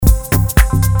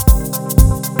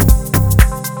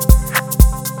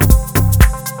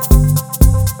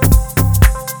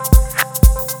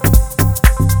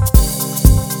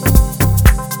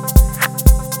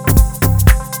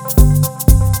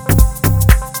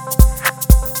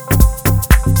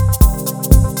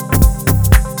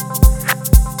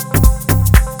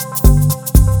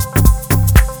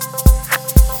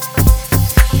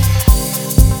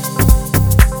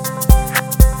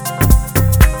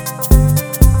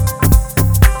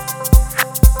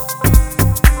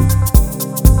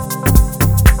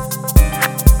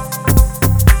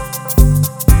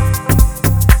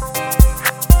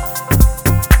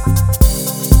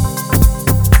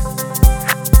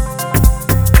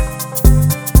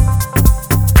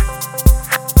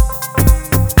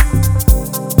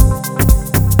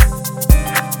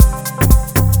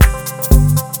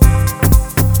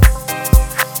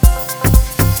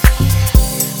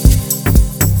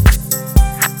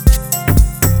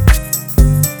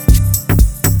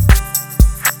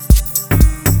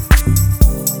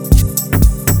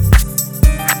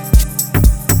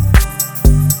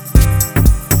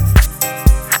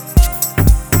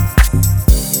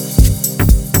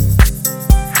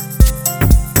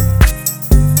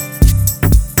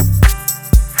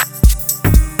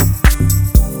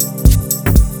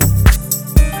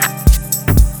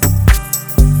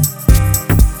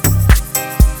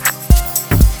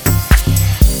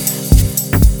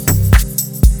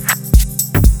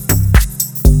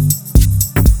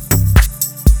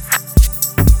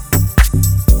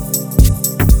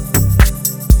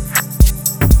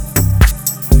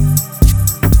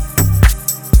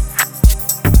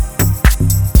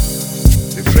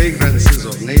surroundings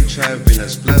of nature have been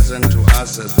as pleasant to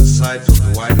us as the sight of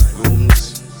the white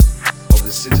blooms of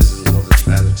the citizens of the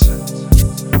veld.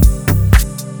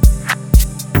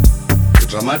 The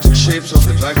dramatic shapes of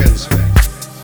the dragons